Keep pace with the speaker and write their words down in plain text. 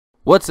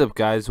What's up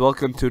guys,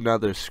 welcome to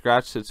another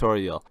Scratch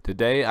tutorial.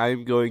 Today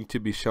I'm going to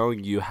be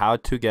showing you how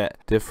to get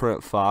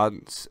different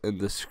fonts in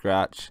the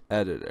Scratch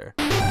editor.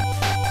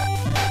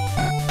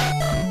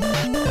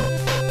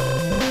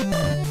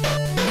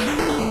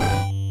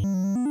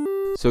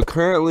 So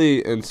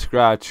currently in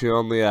Scratch you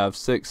only have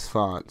 6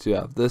 fonts. You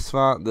have this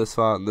font, this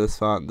font, this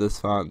font, this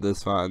font,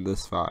 this font, and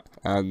this font.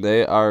 And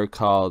they are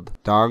called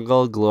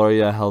Dongle,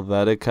 Gloria,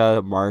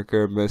 Helvetica,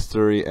 Marker,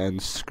 Mystery, and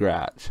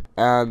Scratch.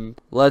 And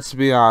let's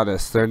be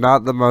honest, they're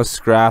not the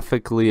most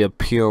graphically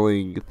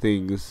appealing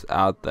things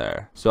out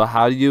there. So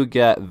how do you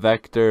get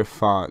vector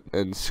font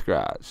in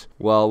Scratch?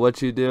 Well,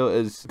 what you do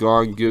is go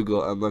on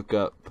Google and look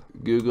up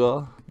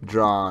Google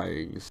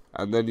drawings,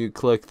 and then you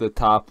click the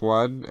top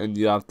one and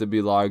you have to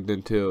be logged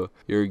into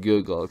your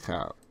Google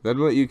account. Then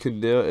what you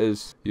can do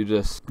is you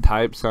just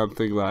type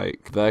something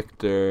like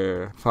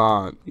vector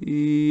font,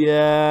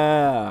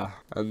 yeah,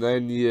 and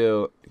then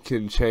you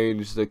can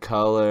change the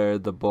color,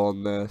 the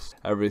boldness,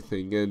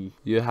 everything, and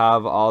you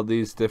have all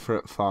these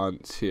different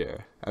fonts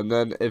here. And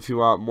then if you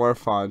want more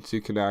fonts,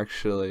 you can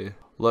actually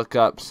look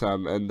up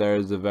some, and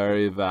there's a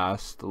very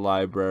vast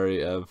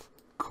library of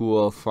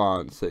cool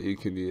fonts that you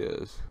can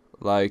use.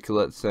 Like,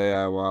 let's say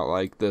I want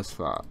like this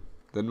font.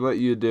 Then what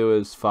you do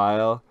is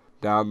file,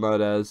 download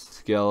as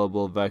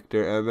scalable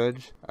vector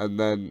image, and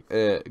then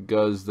it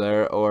goes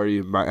there, or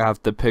you might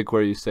have to pick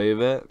where you save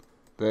it.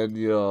 Then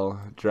you'll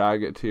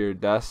drag it to your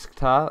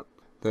desktop.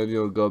 Then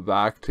you'll go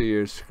back to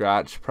your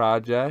Scratch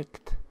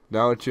project.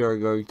 Now what you are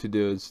going to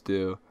do is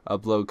do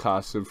upload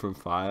costume from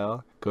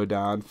file. Go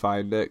down,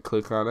 find it,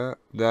 click on it.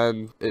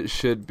 Then it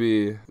should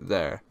be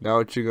there. Now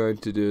what you're going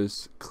to do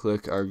is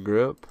click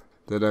ungroup.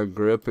 Then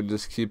ungroup and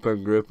just keep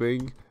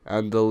ungrouping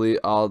and delete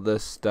all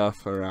this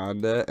stuff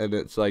around it, and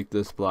it's like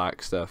this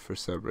black stuff for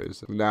some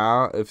reason.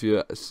 Now if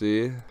you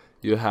see,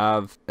 you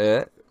have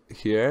it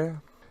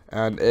here,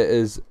 and it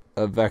is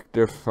a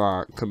vector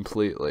font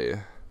completely.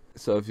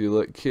 So if you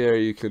look here,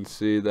 you can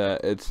see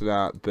that it's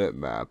not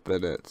bitmap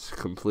and it's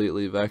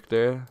completely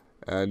vector,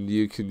 and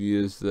you can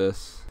use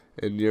this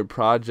in your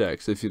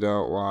projects if you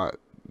don't want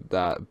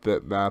that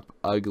bitmap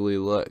ugly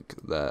look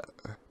that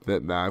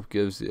bitmap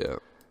gives you.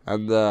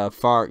 And the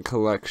font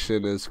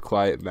collection is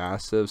quite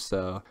massive,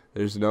 so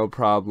there's no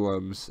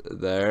problems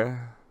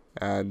there.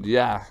 And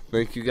yeah,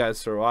 thank you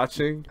guys for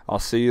watching. I'll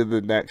see you in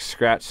the next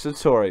Scratch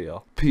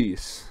tutorial.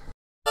 Peace.